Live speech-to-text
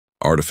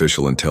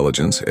Artificial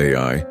intelligence,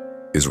 AI,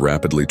 is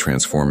rapidly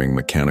transforming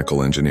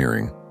mechanical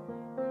engineering.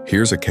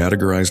 Here's a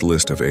categorized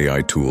list of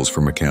AI tools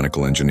for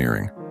mechanical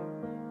engineering.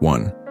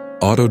 1.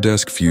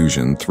 Autodesk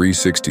Fusion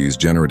 360's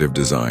generative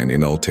design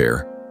in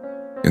Altair.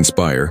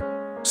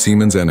 Inspire,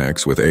 Siemens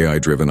NX with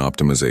AI-driven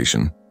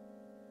optimization.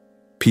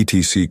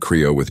 PTC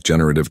Creo with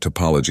generative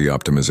topology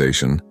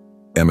optimization.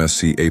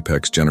 MSC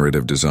Apex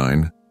generative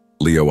design.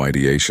 Leo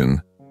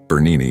ideation.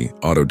 Bernini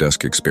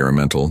Autodesk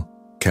experimental.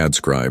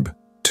 CADscribe.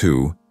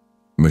 2.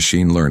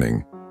 Machine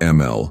learning,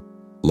 ML,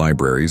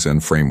 libraries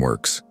and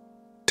frameworks.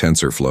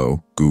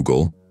 TensorFlow,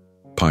 Google.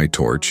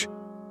 PyTorch,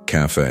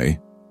 Caffe,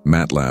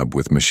 MATLAB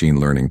with machine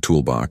learning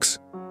toolbox.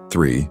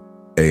 3.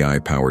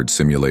 AI-powered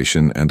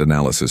simulation and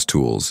analysis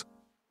tools.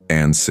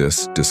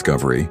 Ansys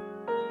Discovery,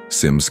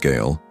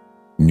 SimScale,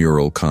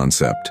 Neural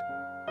Concept,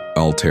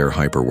 Altair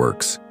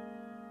HyperWorks,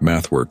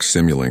 MathWorks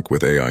Simulink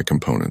with AI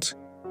components,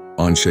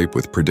 Onshape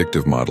with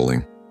predictive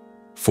modeling.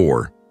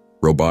 4.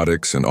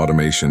 Robotics and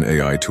automation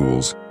AI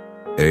tools,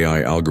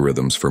 AI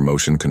algorithms for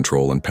motion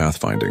control and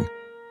pathfinding,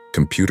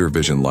 computer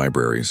vision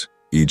libraries,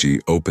 e.g.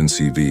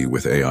 OpenCV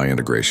with AI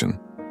integration.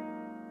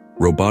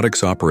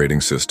 Robotics Operating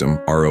System,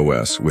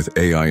 ROS, with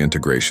AI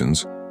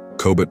integrations,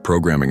 COBOT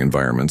programming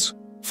environments.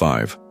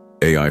 5.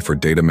 AI for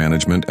data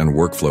management and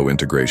workflow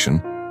integration,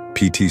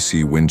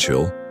 PTC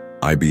Windchill,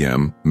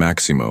 IBM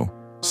Maximo,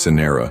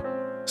 Synera,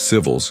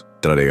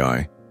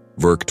 Civils.ai,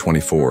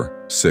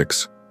 Verk24.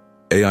 6.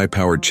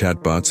 AI-powered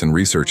chatbots and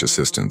research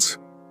assistants,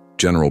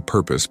 general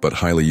purpose but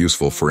highly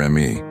useful for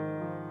ME.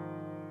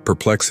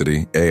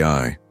 Perplexity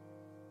AI,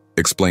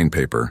 Explain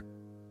Paper,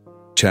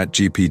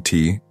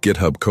 ChatGPT,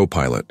 GitHub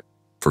Copilot,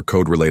 for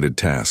code-related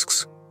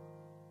tasks.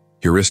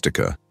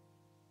 Heuristica.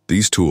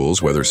 These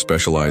tools, whether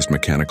specialized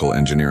mechanical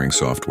engineering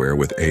software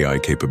with AI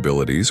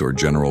capabilities or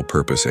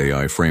general-purpose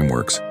AI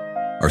frameworks,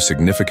 are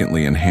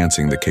significantly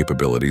enhancing the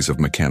capabilities of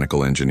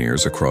mechanical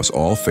engineers across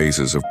all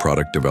phases of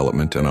product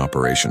development and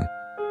operation.